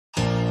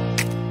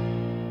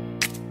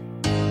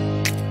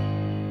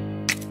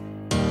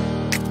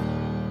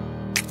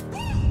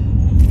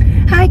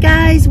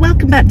guys,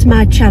 welcome back to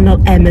my channel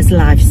Emma's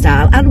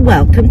Lifestyle, and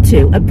welcome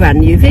to a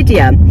brand new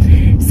video.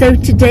 So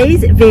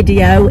today's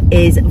video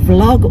is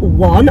vlog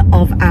 1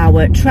 of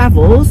our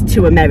travels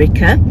to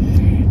America.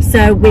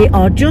 So we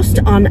are just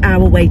on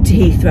our way to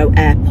Heathrow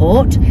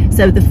Airport.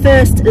 So the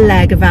first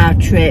leg of our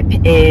trip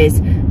is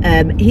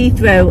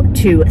Heathrow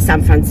to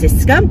San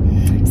Francisco.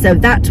 So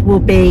that will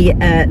be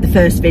the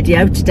first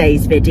video,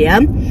 today's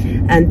video.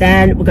 And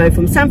then we're going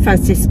from San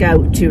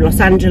Francisco to Los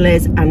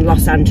Angeles and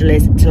Los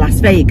Angeles to Las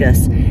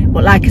Vegas.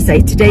 But like I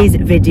say, today's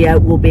video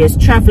will be us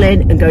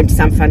travelling and going to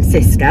San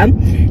Francisco.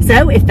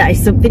 So if that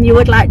is something you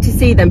would like to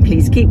see, then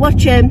please keep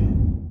watching.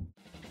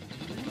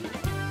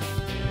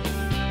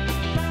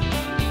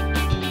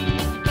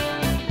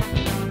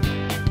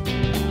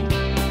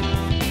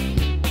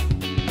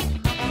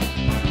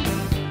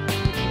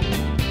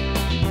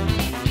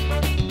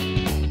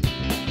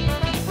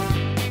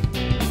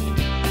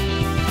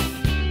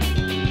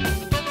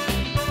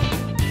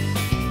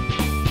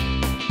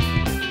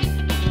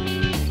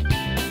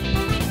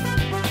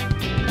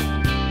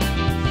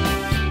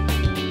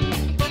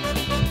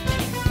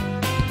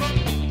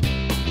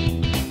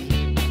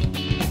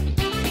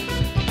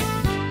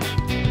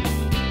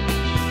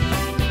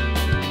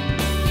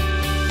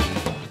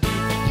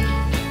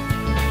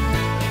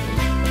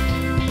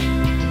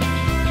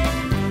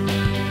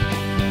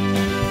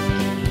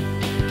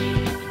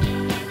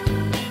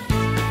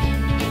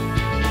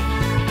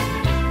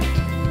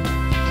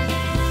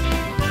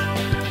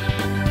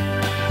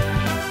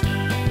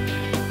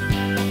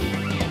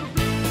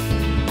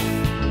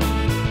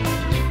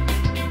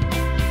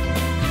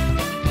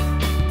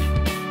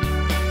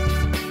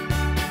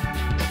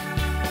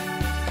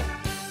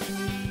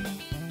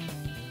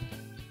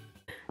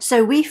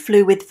 So we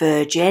flew with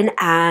Virgin,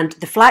 and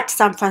the flight to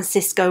San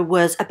Francisco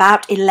was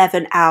about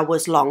 11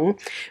 hours long.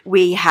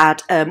 We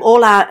had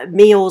all our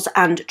meals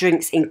and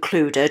drinks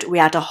included. We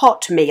had a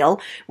hot meal,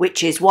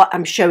 which is what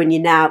I'm showing you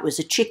now. It was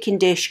a chicken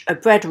dish, a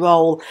bread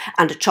roll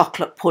and a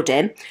chocolate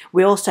pudding.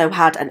 We also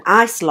had an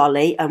ice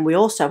lolly, and we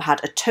also had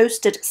a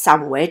toasted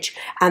sandwich,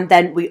 and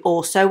then we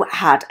also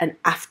had an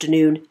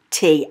afternoon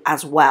tea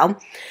as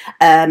well.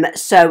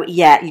 So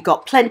yeah, you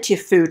got plenty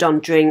of food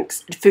and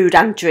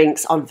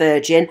drinks on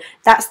Virgin.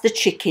 That's the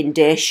chicken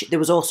dish. There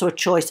was also a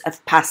choice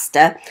of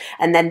pasta,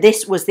 and then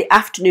this was the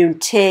afternoon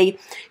tea.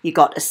 You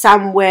got a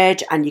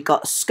sandwich and you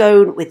got a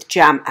scone with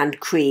jam and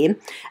cream.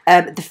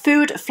 The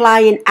food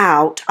flying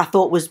out I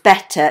thought was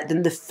better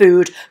than the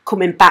food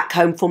coming back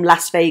home from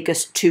Las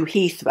Vegas to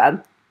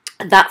Heathrow.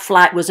 That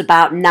flight was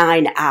about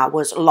 9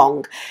 hours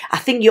long. I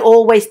think you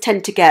always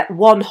tend to get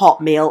one hot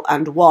meal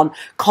and one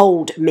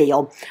cold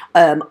meal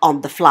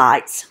on the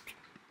flights.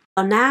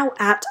 We are now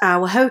at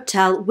our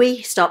hotel.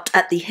 We stopped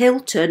at the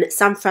Hilton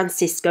San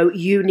Francisco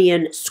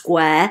Union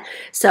Square.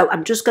 So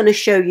I'm just going to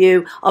show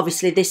you,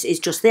 obviously this is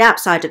just the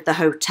outside of the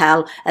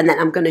hotel, and then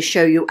I'm going to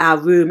show you our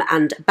room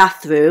and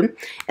bathroom.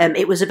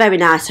 It was a very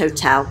nice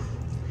hotel.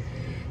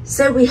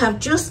 So we have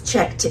just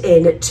checked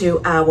in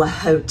to our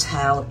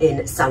hotel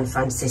in San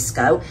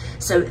Francisco.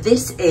 So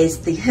this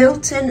is the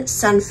Hilton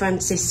San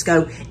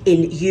Francisco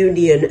in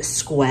Union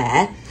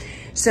Square.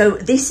 So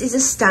this is a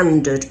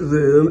standard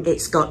room.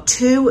 It's got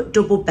 2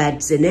 double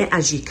beds in it,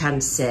 as you can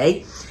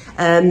see.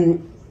 We're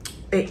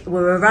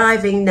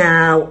arriving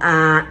now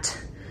at,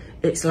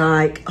 it's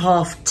like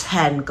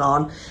 10:30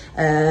 gone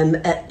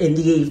in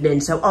the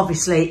evening. So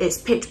obviously it's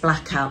pitch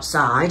black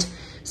outside.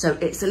 So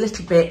it's a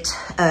little bit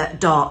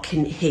dark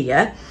in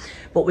here,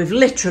 but we've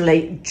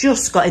literally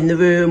just got in the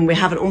room. We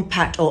haven't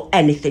unpacked or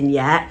anything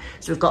yet.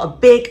 So we've got a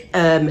big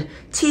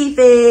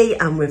TV,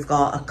 and we've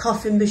got a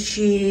coffee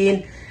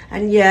machine,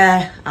 and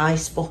yeah,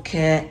 ice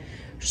bucket,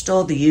 just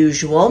all the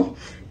usual.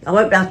 I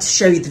won't be able to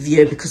show you the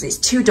view because it's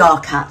too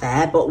dark out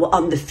there, but we're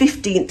on the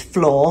 15th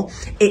floor.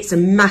 It's a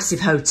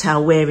massive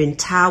hotel. We're in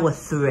Tower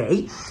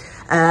 3,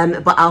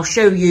 but I'll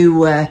show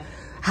you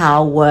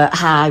how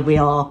high we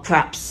are,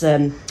 perhaps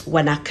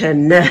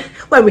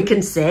when we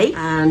can see.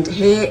 And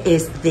here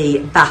is the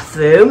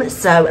bathroom.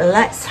 So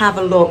let's have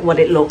a look what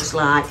it looks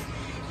like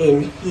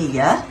in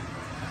here.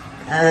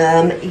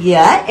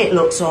 Yeah, it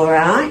looks all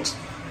right.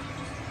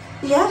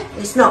 Yeah,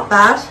 it's not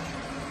bad.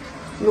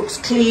 Looks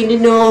clean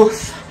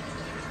enough.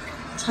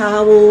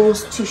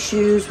 Towels,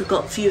 tissues. We've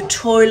got a few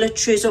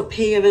toiletries up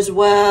here as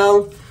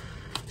well.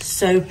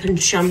 Soap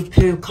and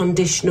shampoo,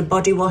 conditioner,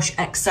 body wash,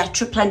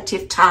 etc. Plenty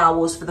of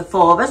towels for the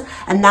 4 of us.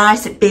 A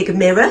nice big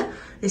mirror.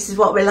 This is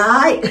what we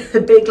like. A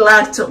big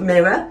light up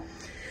mirror.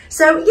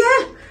 So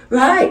yeah,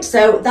 right.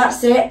 So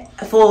that's it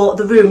for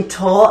the room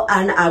tour,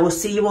 and I will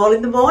see you all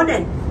in the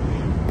morning.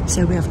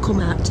 So we have come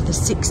out to the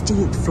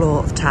 16th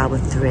floor of Tower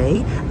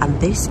 3, and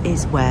this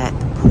is where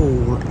the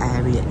pool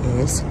area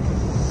is.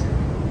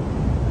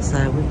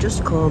 So we've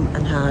just come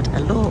and had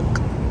a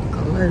look.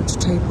 Loads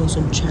of tables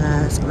and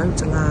chairs,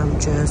 loads of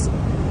lounges.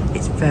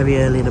 It's very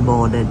early in the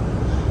morning.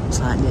 It's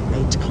like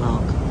 8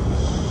 o'clock.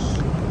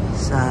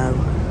 So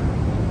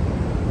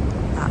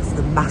that's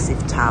the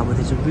massive tower.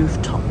 There's a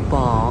rooftop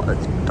bar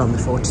on the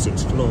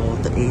 46th floor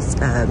that is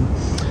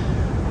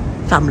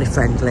family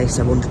friendly,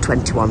 so under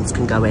 21s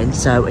can go in.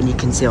 So, and you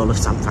can see all of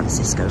San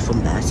Francisco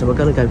from there. So we're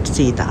going to go to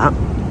see that.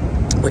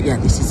 But yeah,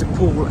 this is a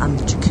pool and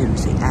the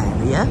jacuzzi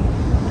area.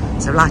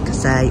 So like I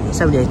say, it's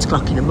only 8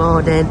 o'clock in the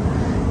morning,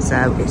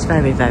 so it's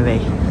very, very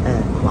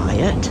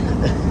quiet.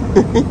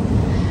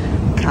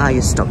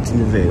 Kaya's stopped in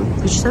the room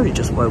because she's only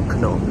just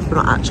woken up. We're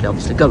not actually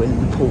obviously going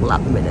in the pool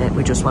at the minute.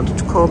 We just wanted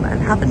to come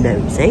and have a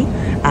nosy,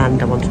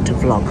 and I wanted to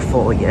vlog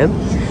for you.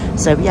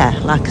 So yeah,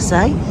 like I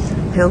say,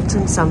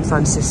 Hilton San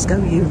Francisco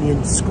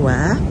Union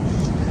Square.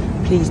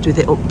 Pleased with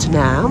it up to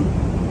now.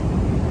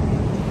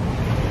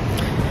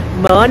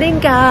 Morning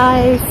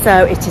guys,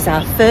 so it is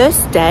our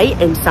first day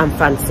in San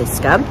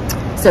Francisco.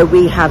 So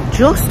we have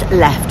just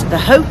left the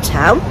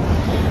hotel,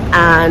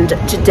 and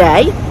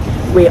today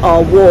we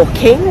are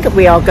walking.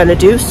 We are going to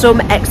do some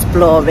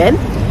exploring.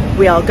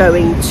 We are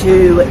going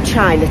to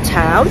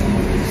Chinatown.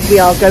 We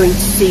are going to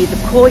see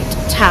the Coit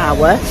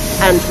Tower,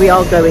 and we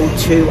are going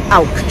to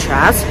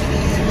Alcatraz.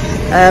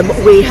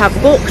 We have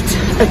booked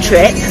a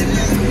trip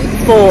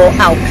for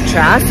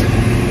Alcatraz,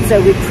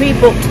 so we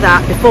pre-booked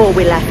that before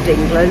we left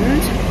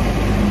England.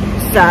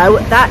 So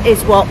that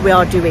is what we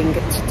are doing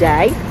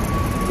today.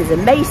 There's a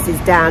Macy's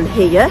down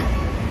here.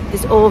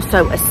 There's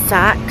also a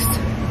Saks,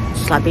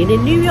 just like being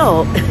in New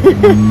York.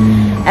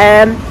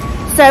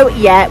 So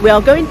yeah, we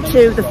are going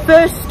to, the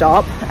first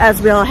stop,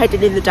 as we are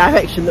heading in the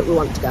direction that we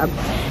want to go,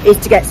 is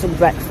to get some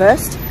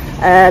breakfast.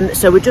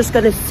 So we're just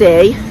going to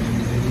see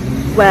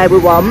where we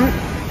want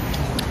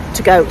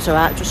to go. So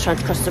I'm just trying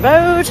to cross the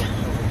road.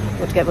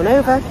 Want to get one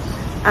over.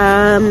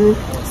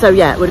 So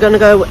yeah, we're going to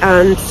go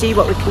and see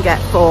what we can get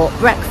for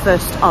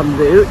breakfast en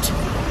route.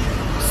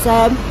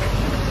 So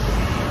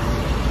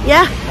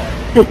yeah,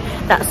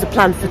 that's the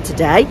plan for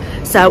today.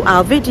 So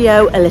I'll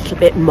video a little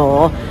bit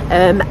more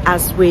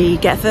as we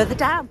get further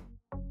down.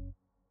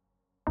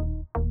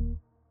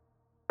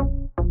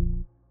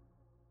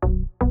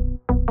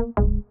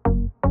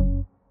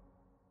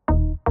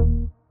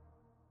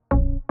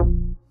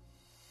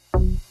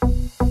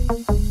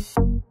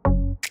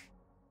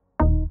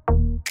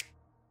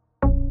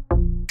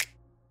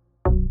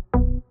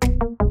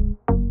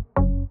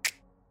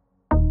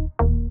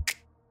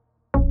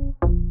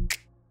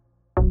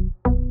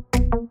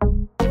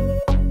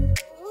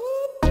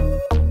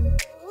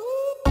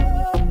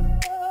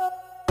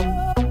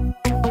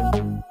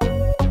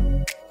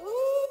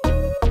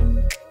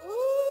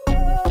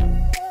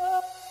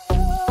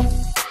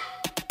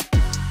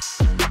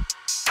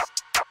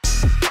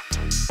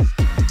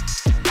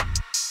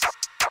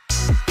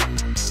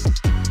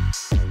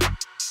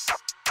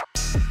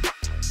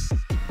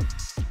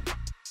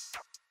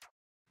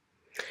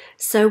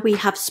 So we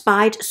have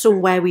spied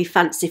somewhere we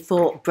fancy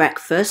for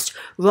breakfast,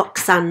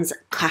 Roxanne's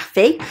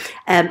Cafe.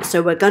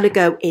 So we're going to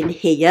go in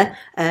here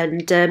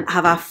and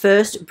have our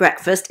first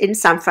breakfast in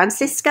San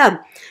Francisco.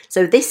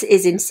 So this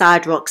is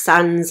inside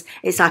Roxanne's.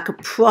 It's like a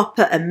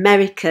proper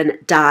American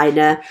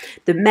diner.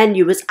 The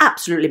menu was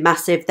absolutely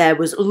massive. There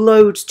was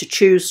loads to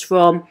choose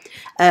from.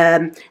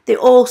 They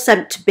all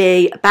seemed to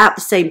be about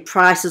the same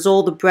price as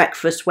all the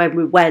breakfast when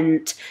we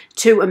went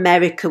to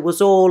America.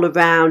 Was all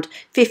around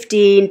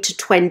 $15 to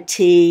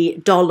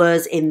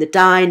 $20 in the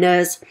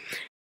diners.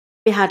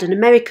 We had an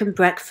American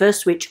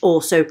breakfast, which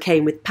also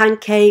came with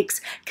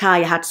pancakes.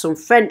 Kaya had some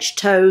French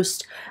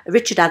toast.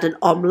 Richard had an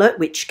omelette,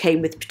 which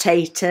came with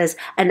potatoes.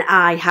 And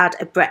I had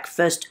a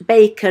breakfast,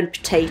 bacon,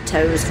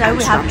 potatoes, so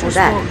we have just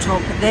walked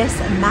up this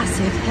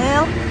massive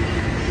hill.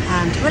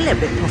 And we're a little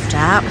bit puffed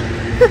out.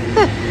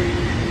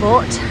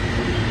 But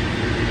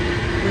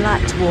we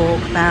like to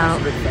walk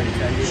about.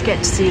 You get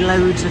to see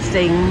loads of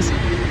things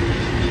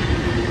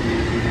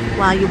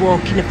while you're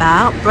walking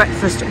about.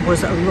 Breakfast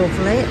was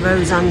lovely at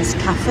Roseanne's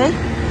Cafe.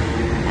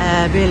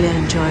 Really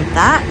enjoyed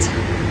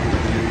that.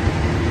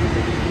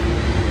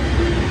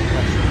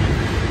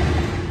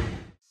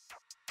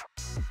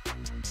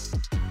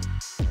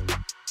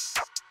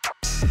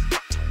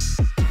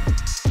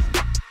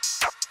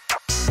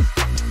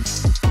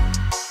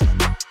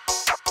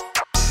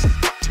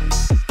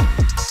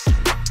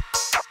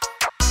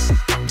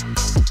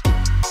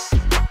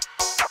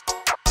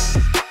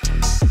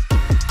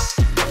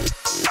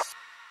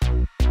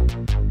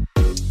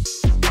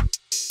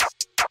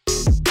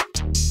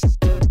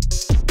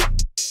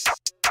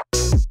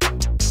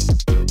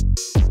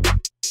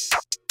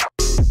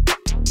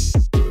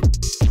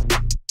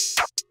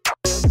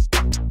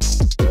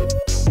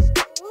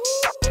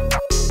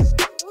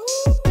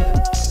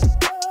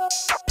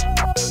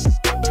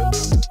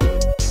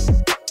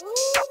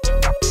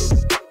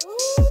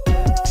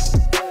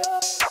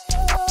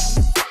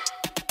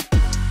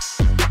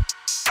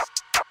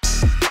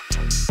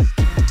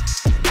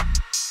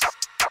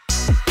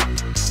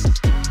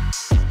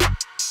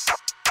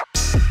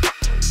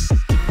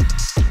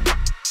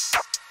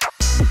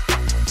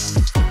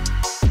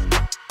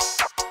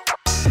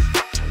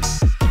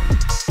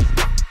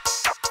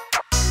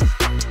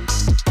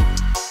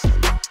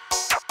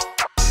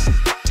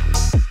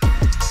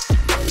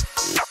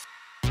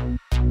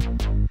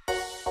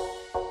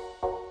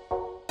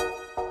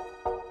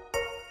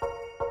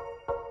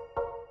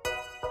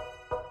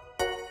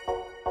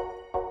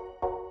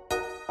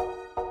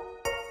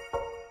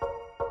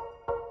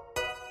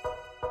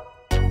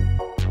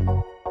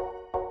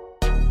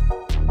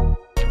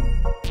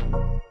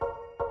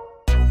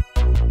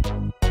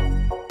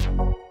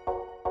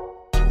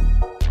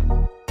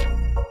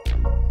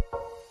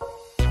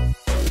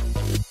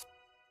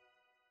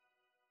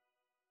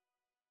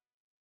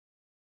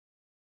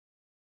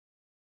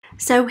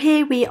 So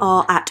here we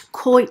are at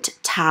Coit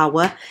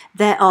Tower.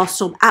 There are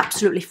some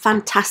absolutely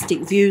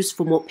fantastic views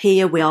from up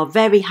here. We are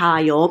very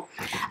high up,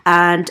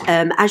 and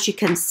as you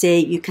can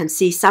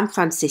see San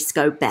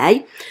Francisco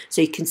Bay.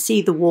 So you can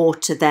see the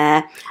water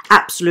there.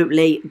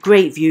 Absolutely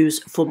great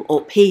views from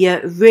up here.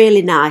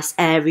 Really nice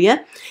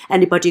area.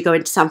 Anybody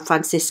going to San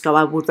Francisco,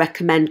 I would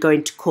recommend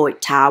going to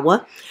Coit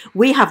Tower.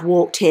 We have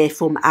walked here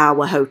from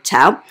our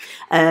hotel.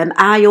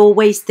 I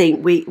always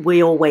think,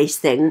 we always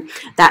think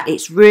that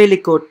it's really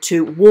good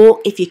to walk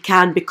if you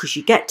can, because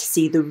you get to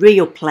see the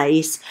real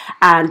place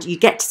and you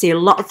get to see a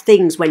lot of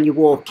things when you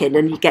walk in,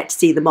 and you get to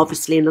see them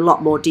obviously in a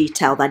lot more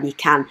detail than you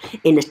can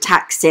in a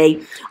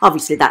taxi.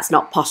 Obviously that's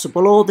not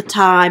possible all the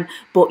time,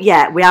 but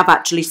yeah, we have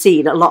actually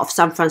seen a lot of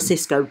San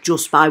Francisco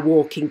just by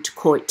walking to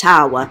Coit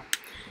Tower.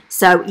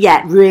 So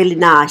yeah, really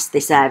nice,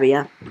 this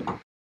area.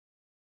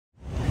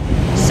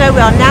 So we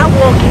are now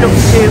walking up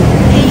to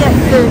Pier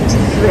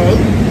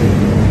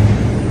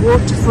 33,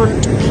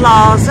 Waterfront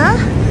Plaza.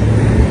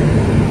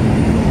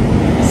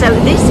 So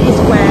this is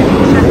where you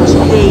catch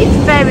the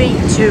ferry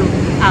to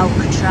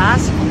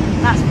Alcatraz.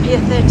 That's Pier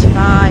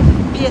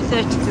 35, Pier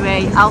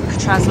 33,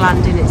 Alcatraz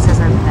landing, it says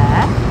over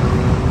there.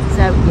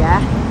 So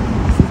yeah,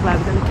 this is where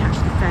we're going to catch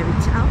the ferry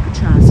to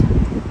Alcatraz.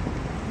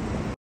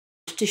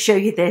 To show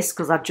you this,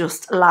 because I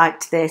just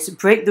liked this: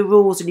 break the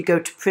rules and you go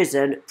to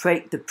prison,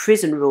 break the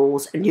prison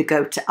rules and you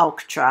go to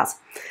Alcatraz.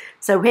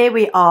 So here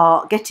we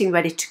are getting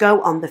ready to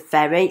go on the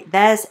ferry.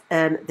 There's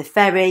the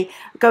ferry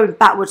going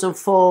backwards and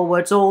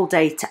forwards all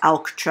day to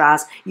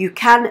Alcatraz. You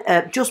can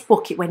just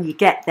book it when you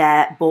get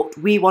there, but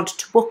we wanted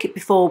to book it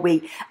before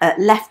we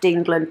left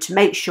England to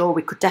make sure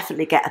we could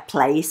definitely get a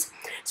place.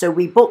 So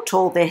we booked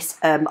all this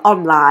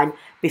online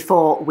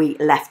before we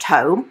left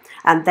home,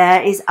 and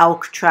there is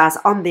Alcatraz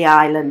on the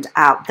island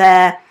out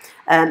there.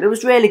 It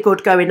was really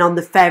good going on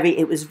the ferry.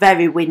 It was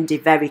very windy,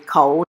 very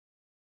cold.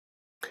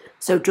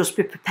 So just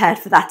be prepared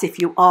for that if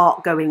you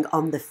are going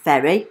on the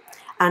ferry.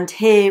 And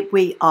here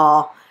we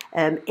are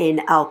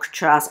in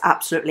Alcatraz,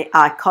 absolutely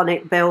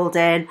iconic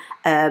building.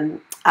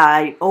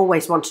 I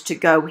always wanted to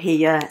go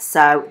here,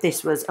 so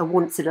this was a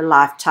once in a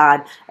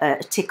lifetime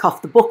tick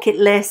off the bucket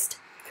list.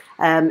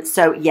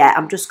 So yeah,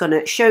 I'm just going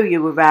to show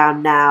you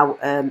around now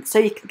so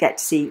you can get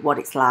to see what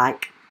it's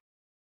like.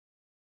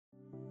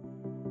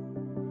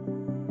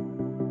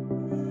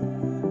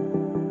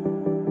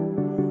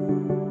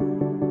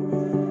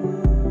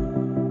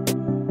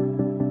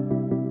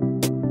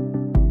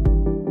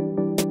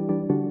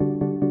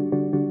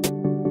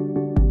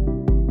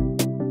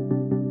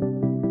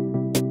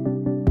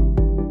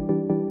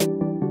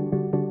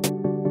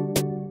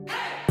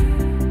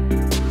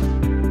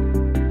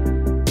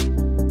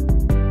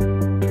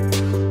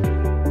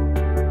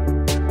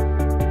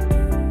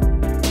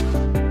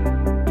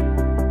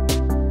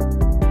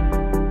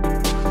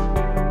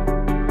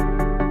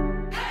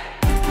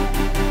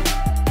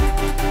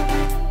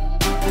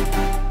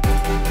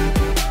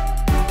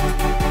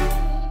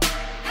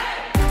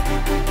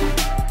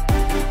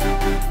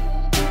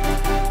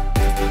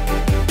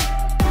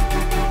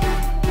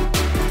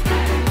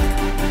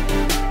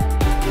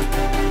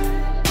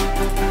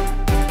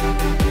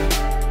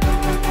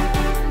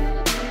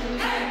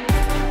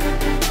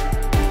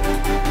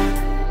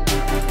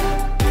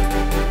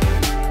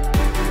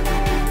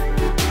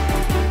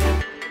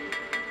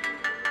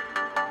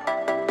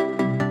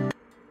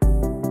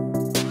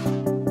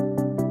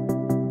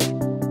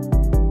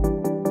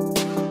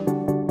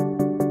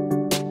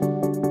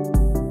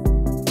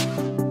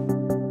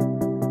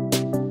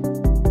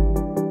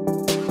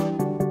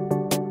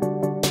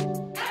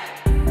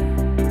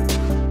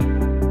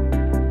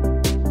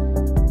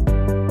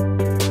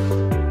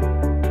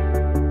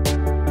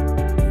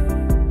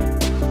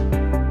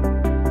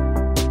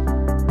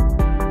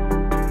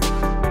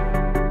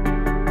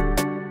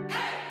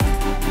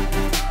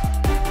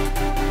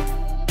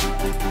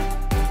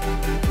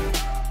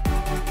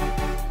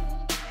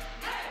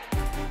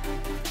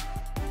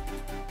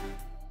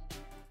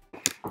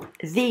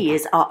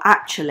 These are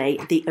actually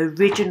the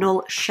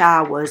original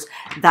showers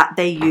that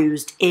they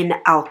used in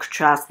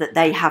Alcatraz that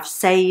they have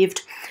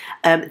saved.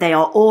 They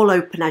are all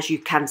open, as you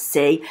can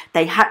see.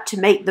 They had to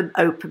make them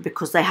open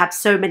because they had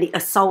so many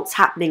assaults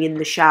happening in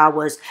the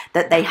showers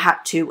that they had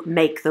to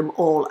make them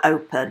all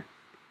open.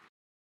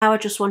 Now I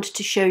just wanted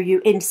to show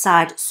you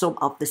inside some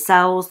of the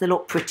cells. They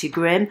look pretty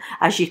grim,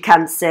 as you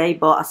can see,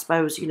 but I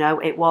suppose, you know,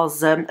 it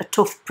was a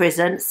tough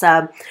prison,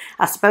 so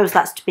I suppose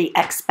that's to be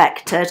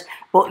expected.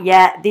 But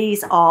yeah,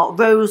 these are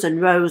rows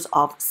and rows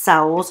of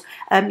cells.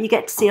 You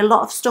get to see a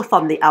lot of stuff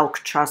on the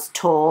Alcatraz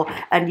tour,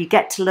 and you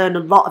get to learn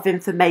a lot of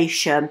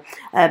information.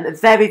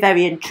 Very,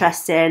 very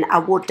interesting. I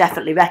would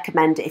definitely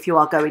recommend it if you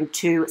are going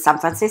to San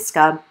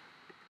Francisco.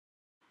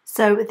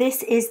 So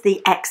this is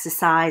the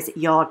exercise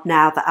yard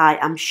now that I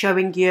am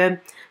showing you.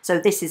 So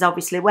this is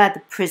obviously where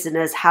the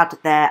prisoners had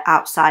their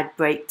outside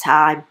break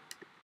time.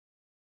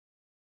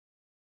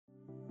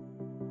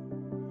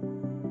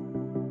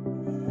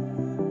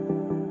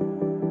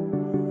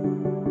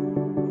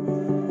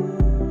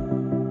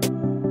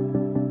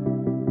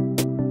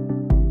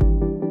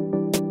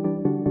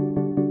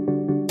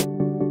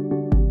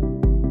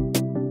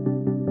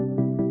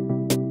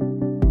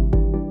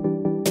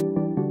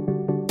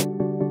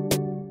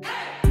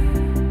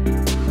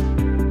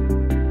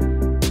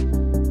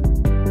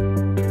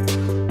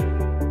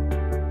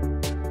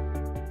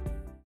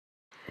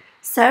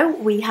 So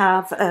we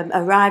have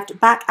arrived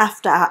back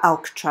after our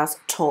Alcatraz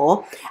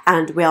tour,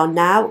 and we are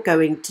now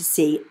going to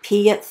see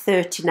Pier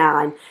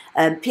 39.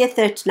 Pier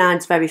 39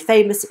 is very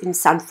famous in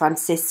San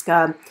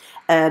Francisco.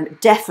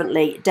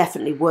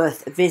 Definitely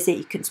worth a visit.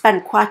 You can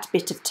spend quite a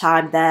bit of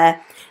time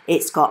there.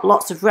 It's got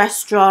lots of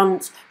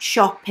restaurants,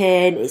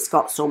 shopping, it's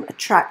got some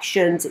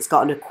attractions, it's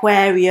got an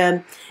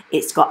aquarium,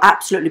 it's got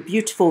absolutely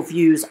beautiful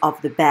views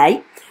of the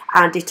bay,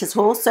 and it has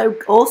also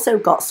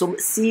got some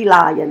sea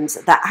lions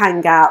that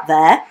hang out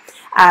there,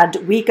 and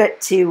we get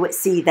to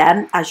see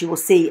them, as you will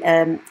see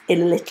in a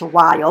little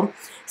while.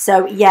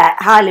 So yeah,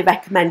 highly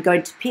recommend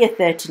going to Pier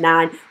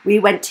 39. We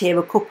went here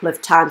a couple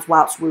of times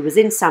whilst we was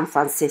in San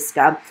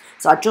Francisco,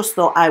 so I just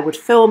thought I would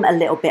film a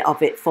little bit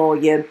of it for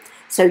you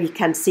so you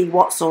can see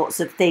what sorts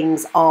of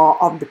things are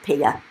on the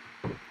pier.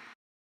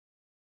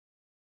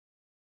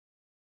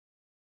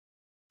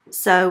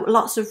 So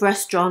lots of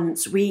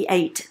restaurants. We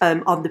ate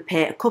on the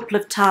pier a couple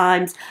of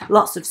times,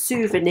 lots of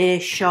souvenir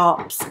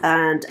shops,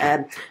 and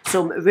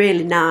some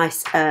really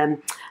nice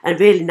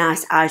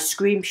ice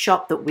cream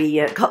shop that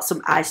we got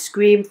some ice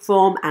cream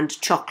from, and a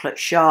chocolate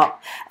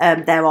shop.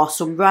 There are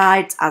some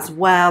rides as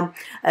well,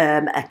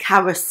 a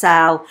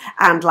carousel,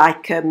 and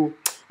like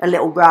a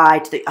little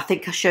ride that I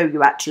think I'll show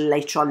you actually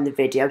later on in the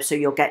video, so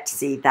you'll get to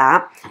see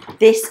that.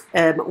 This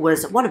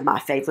was one of my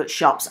favourite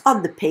shops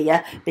on the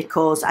pier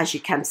because, as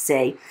you can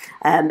see,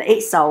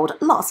 it sold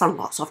lots and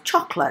lots of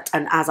chocolate,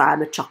 and as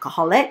I'm a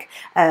chocoholic,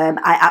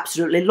 I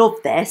absolutely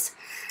love this.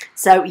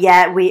 So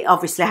yeah, we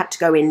obviously had to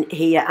go in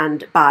here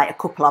and buy a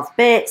couple of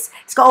bits.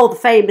 It's got all the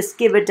famous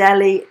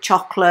Ghirardelli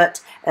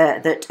chocolate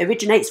that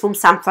originates from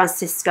San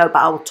Francisco,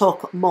 but I will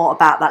talk more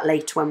about that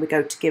later when we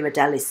go to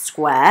Ghirardelli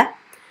Square.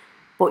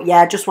 But yeah,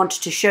 I just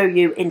wanted to show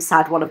you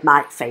inside one of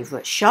my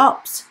favourite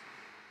shops.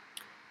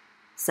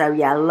 So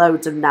yeah,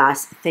 loads of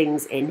nice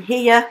things in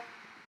here.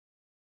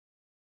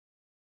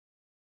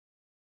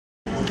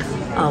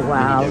 Oh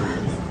wow,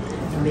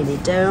 mini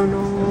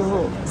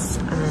donuts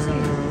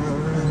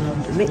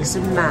and mix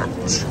and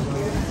match.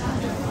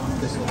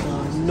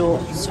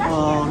 Nuts,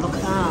 oh look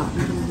at that.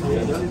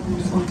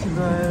 Rocky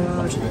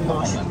Road,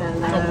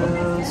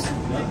 marshmallows.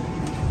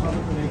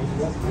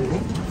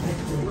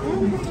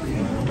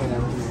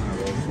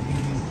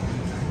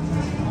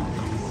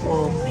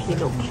 Oh,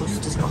 peanut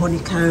clusters,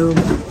 honeycomb.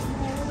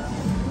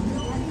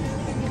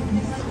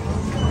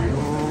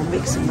 Oh,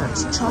 mix and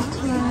match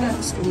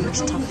chocolates, which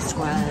top of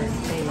square,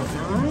 really nice.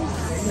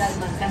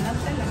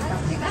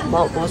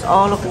 What was?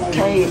 Oh, look at the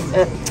cake,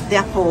 the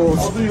apples.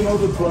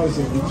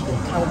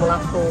 Caramel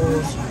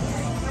apples,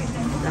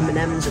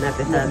 M&M's and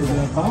everything.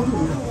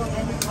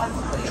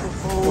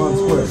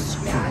 Truffles.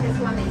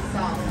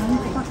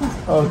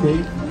 Okay.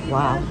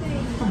 Wow.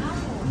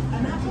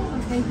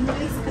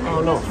 Oh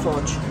look,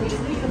 fudge.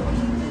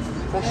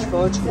 Fresh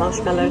fudge,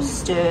 marshmallow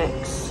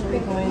sticks,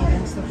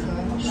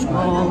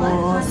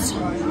 s'mores,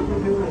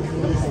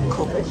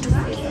 covered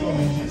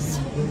Twinkies.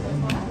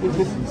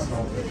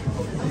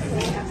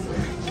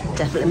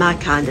 Definitely my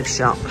kind of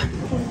shop.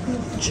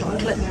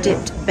 Chocolate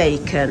dipped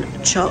bacon,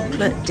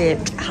 chocolate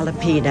dipped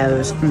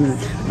jalapenos.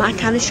 My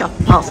kind of shop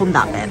apart from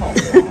that bit.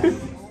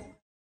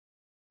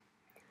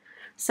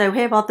 So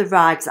here are the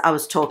rides that I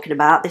was talking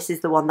about. This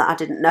is the one that I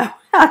didn't know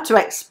how to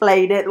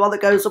explain it, the one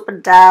that goes up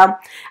and down,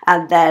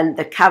 and then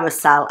the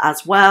carousel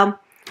as well.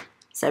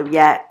 So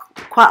yeah,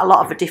 quite a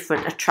lot of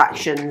different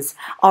attractions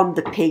on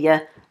the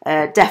pier.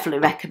 Definitely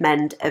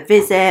recommend a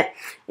visit.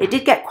 It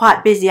did get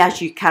quite busy,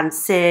 as you can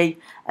see.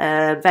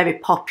 Very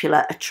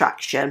popular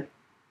attraction.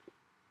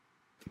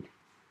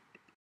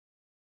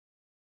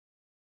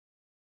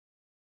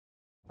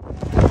 So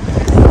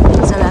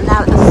we're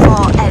now at the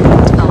far end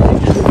of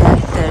Pier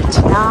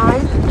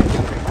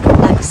 39,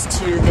 next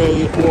to the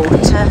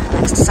water,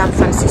 next to San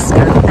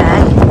Francisco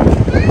Bay,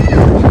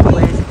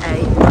 with a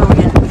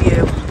brilliant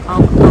view of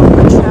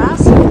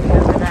Alcatraz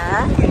over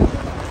there.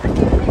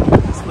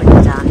 It's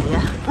windy down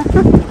here.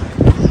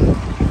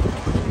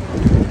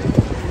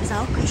 There's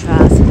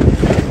Alcatraz.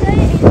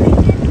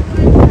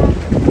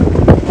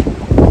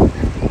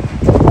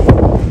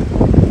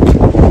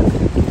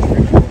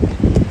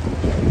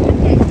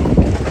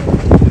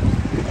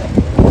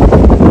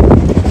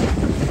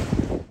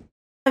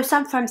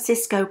 San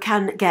Francisco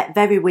can get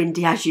very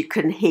windy, as you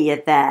can hear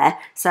there,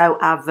 so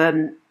I've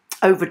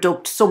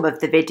overdubbed some of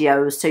the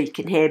videos so you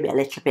can hear me a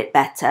little bit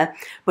better.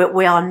 But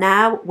we are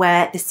now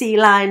where the sea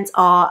lions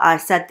are. I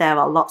said there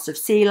are lots of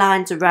sea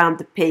lions around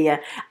the pier,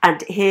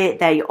 and here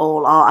they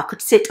all are. I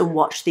could sit and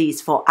watch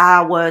these for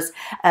hours.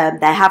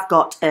 They have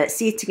got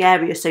seating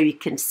areas so you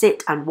can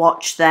sit and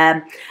watch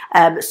them.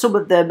 Some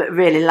of them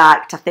really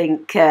liked, I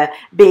think,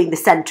 being the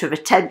centre of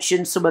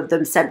attention. Some of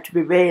them seemed to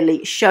be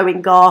really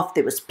showing off.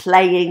 There was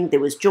playing, there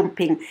was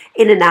jumping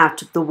in and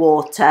out of the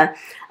water.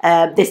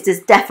 This has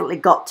definitely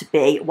got to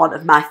be one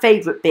of my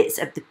favourite bits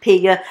of the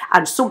pier,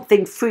 and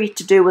something free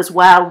to do as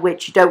well,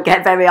 which you don't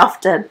get very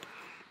often.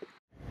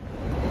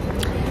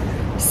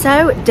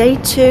 So, day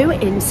 2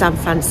 in San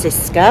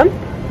Francisco.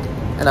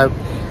 Hello.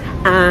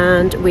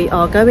 And we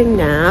are going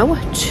now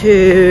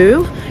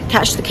to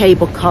catch the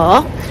cable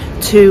car,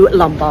 to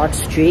Lombard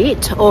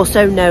Street,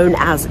 also known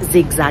as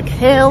Zigzag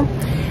Hill.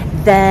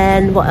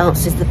 Then what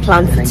else is the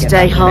plan for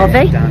today,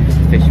 Harvey? Down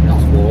to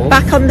Fisherman's Wharf.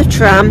 Back on the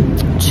tram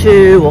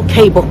to, or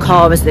cable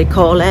car as they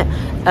call it,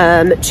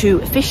 to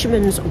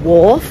Fisherman's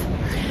Wharf.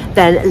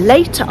 Then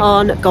later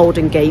on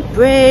Golden Gate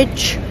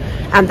Bridge,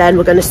 and then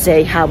we're going to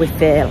see how we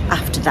feel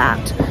after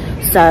that.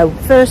 So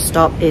first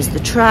stop is the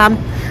tram,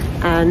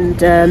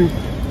 and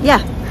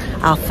yeah,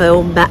 I'll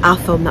film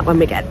that when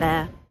we get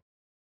there.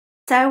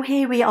 So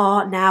here we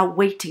are now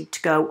waiting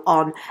to go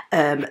on,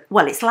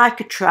 well, it's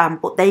like a tram,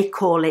 but they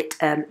call it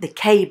the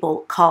cable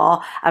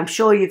car. I'm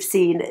sure you've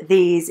seen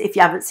these. If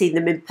you haven't seen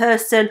them in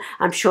person,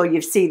 I'm sure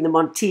you've seen them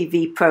on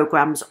TV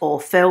programs or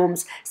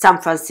films.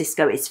 San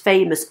Francisco is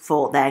famous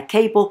for their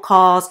cable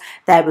cars.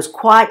 There was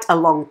quite a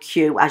long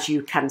queue, as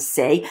you can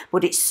see,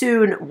 but it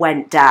soon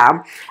went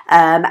down.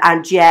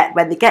 And yet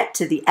when they get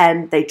to the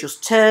end, they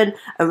just turn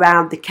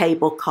around the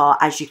cable car,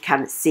 as you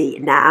can see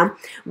now.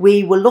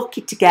 We were lucky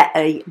to get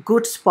a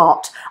good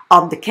spot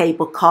on the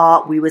cable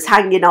car. We was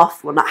hanging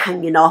off, well, not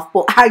hanging off,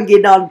 but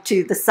hanging on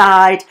to the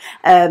side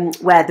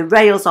where the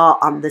rails are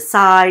on the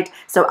side.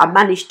 So I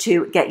managed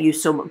to get you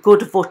some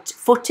good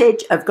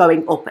footage of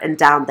going up and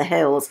down the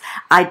hills.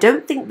 I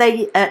don't think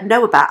they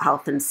know about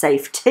health and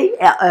safety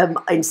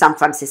in San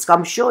Francisco.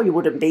 I'm sure you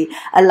wouldn't be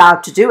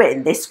allowed to do it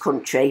in this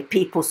country,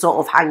 people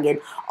sort of hanging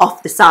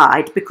off the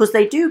side, because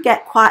they do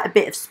get quite a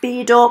bit of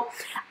speed up,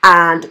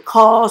 and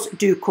cars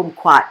do come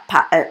quite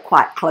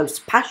close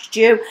past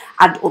you,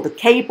 and other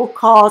cable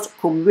cars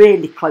come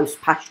really close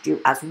past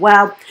you as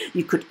well.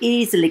 You could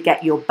easily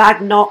get your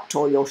bag knocked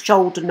or your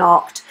shoulder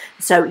knocked.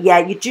 So yeah,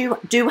 you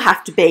do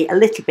have to be a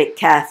little bit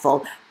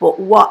careful, but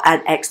what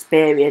an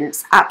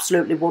experience,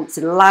 absolutely once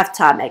in a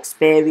lifetime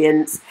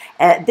experience.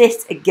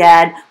 This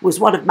again was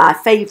one of my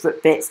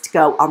favourite bits to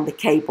go on the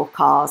cable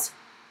cars.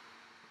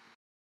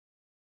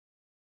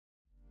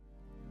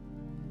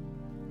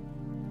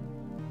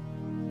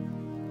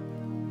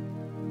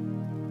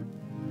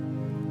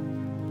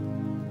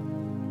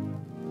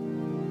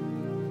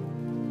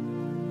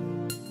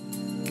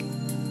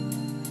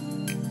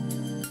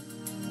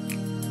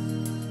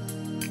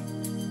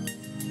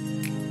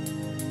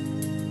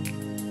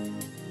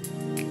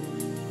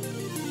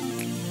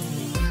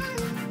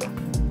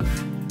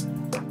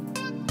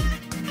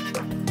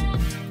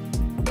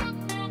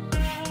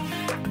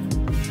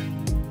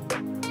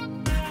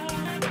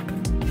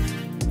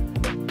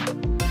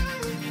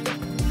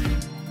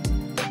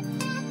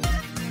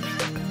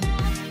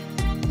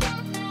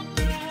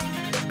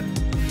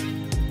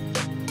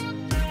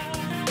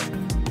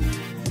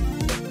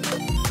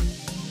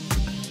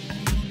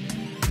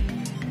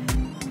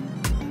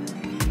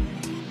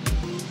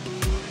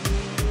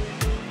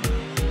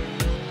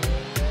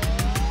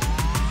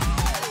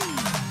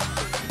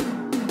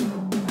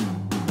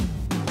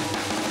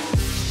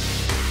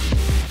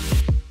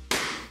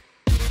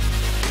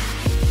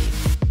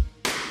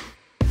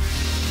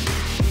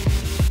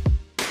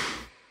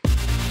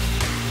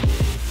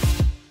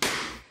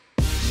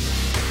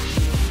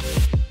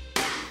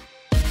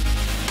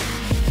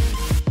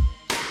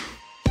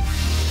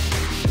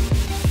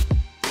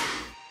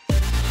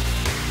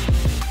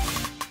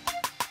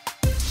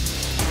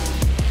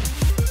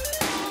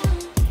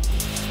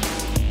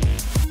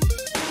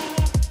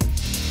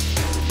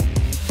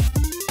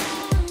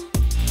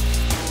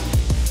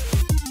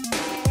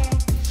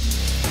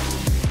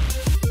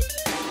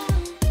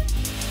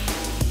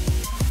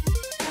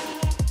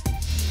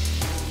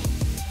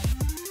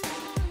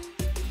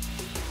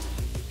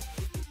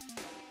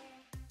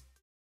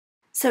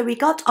 So we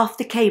got off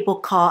the cable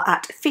car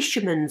at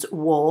Fisherman's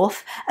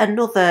Wharf,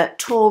 another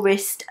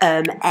tourist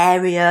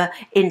area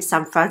in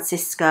San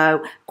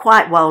Francisco,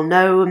 quite well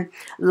known.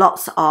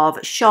 Lots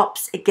of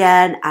shops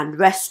again and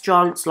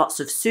restaurants, lots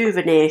of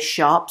souvenir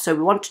shops. So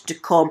we wanted to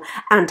come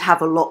and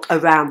have a look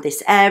around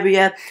this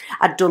area.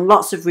 I'd done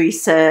lots of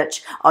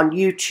research on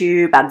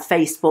YouTube and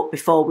Facebook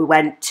before we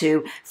went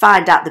to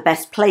find out the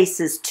best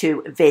places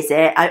to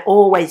visit. I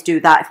always do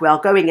that if we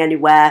are going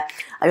anywhere.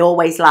 I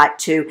always like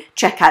to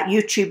check out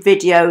YouTube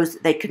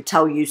videos. They can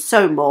tell you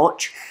so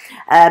much.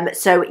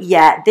 So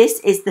yeah,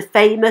 this is the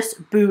famous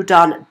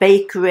Boudin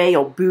Bakery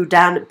or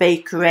Boudin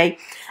Bakery.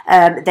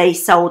 They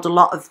sold a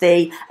lot of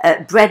the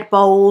bread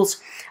bowls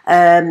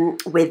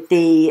with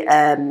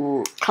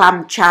the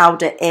clam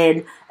chowder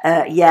in.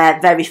 Yeah,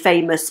 very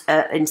famous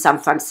in San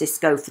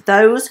Francisco for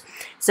those.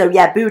 So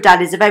yeah,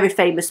 Boudin is a very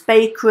famous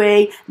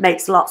bakery,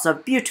 makes lots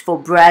of beautiful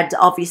bread,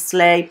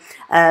 obviously.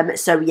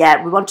 So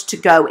yeah, we wanted to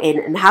go in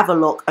and have a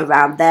look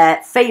around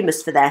there.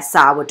 Famous for their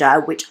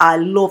sourdough, which I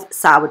love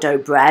sourdough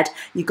bread.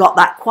 You got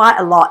that quite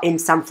a lot in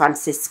San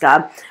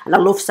Francisco, and I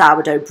love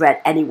sourdough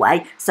bread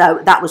anyway. So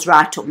that was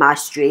right up my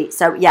street.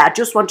 So yeah, I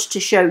just wanted to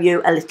show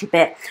you a little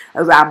bit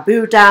around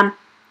Boudin.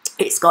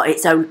 It's got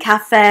its own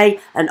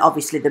cafe and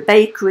obviously the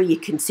bakery. You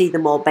can see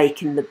them all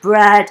baking the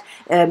bread.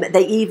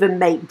 They even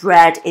make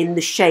bread in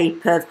the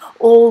shape of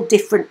all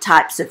different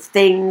types of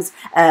things.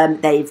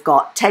 They've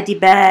got teddy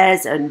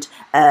bears and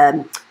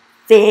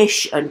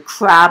fish and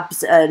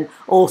crabs and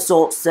all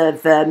sorts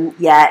of,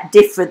 yeah,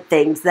 different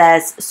things.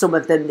 There's some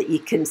of them that you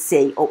can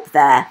see up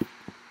there.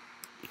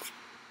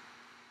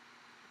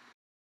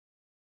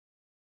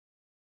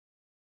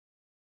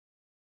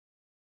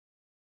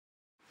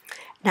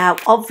 Now,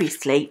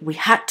 obviously, we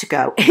had to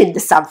go in the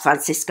San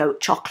Francisco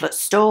chocolate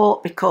store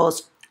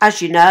because,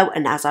 as you know,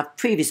 and as I've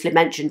previously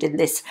mentioned in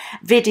this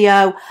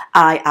video,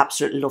 I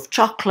absolutely love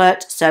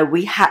chocolate. So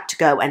we had to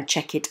go and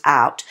check it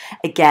out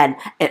again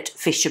at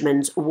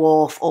Fisherman's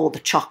Wharf, all the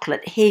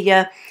chocolate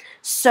here.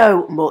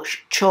 So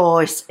much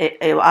choice.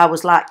 I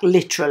was like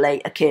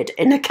literally a kid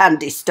in a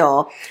candy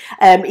store.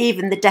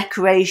 Even the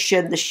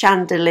decoration, the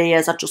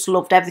chandeliers, I just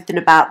loved everything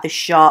about this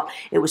shop.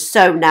 It was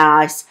so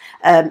nice.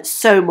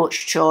 So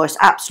much choice.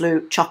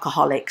 Absolute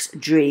chocoholic's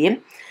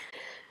dream.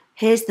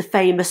 Here's the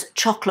famous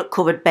chocolate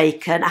covered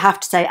bacon. I have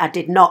to say I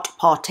did not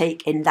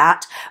partake in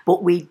that,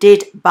 but we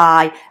did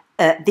buy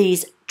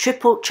these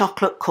triple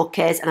chocolate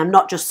cookies, and I'm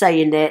not just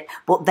saying it,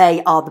 but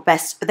they are the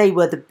best. They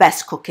were the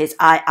best cookies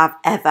I have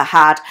ever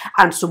had,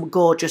 and some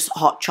gorgeous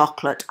hot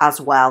chocolate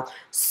as well.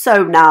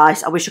 So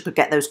nice. I wish I could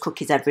get those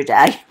cookies every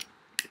day.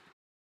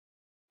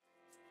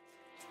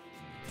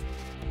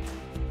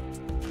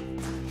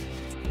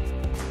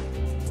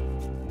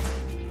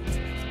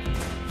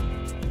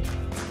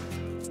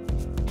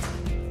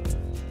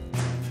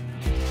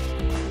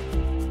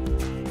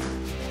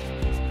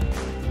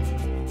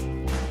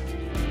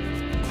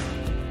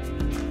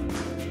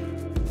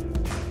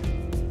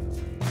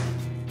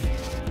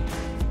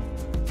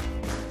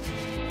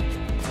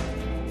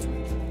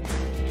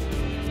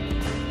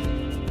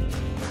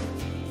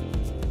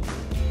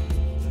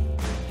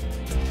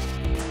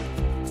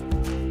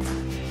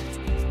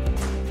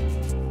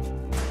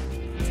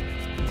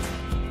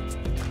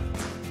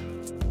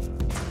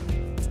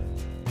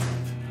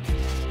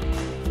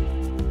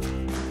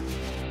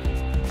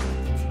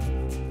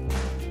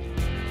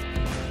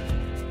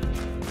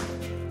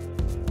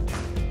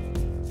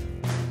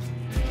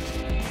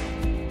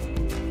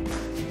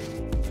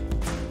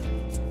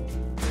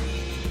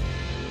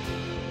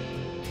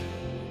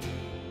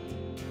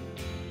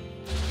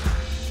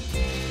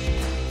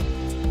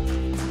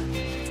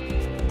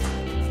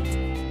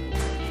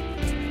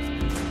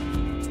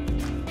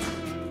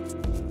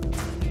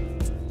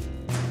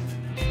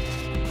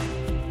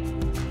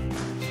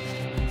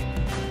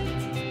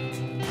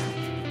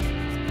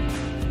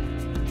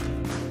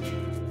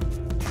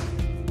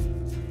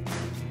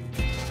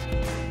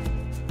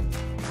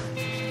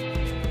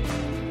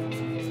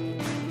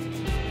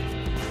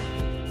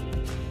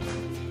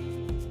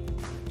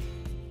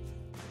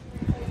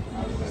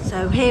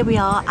 So here we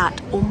are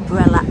at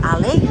Umbrella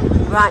Alley,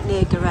 right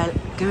near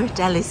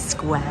Ghirardelli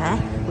Square,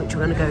 which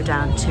we're going to go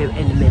down to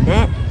in a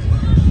minute.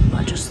 But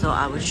I just thought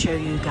I would show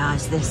you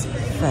guys this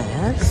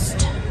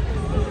first.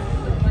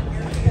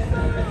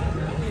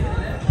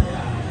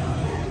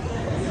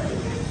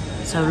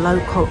 So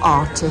local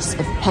artists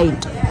have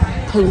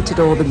painted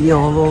all the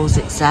murals,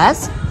 it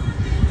says.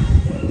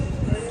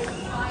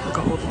 We've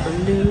got all the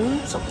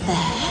balloons up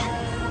there.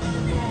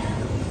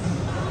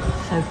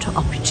 Photo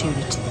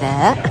opportunity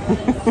there.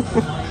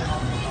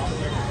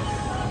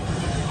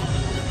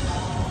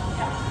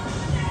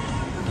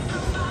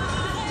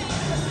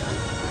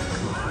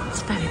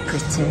 It's very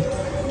pretty.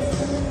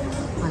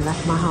 I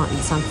left my heart in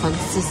San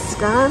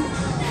Francisco.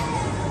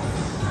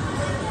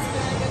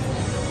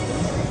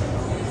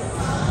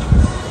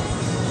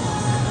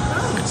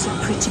 Got some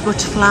pretty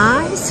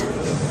butterflies.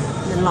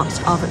 And then lots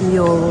of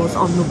murals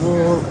on the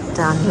wall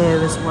down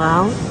here as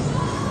well.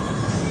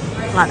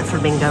 Like the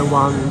flamingo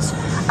ones.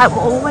 I'm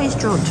always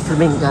drawn to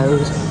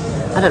flamingos.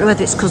 I don't know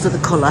whether it's because of the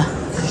colour,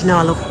 because you know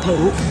I love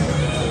pink.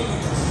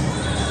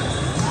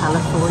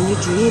 California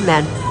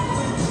dreaming.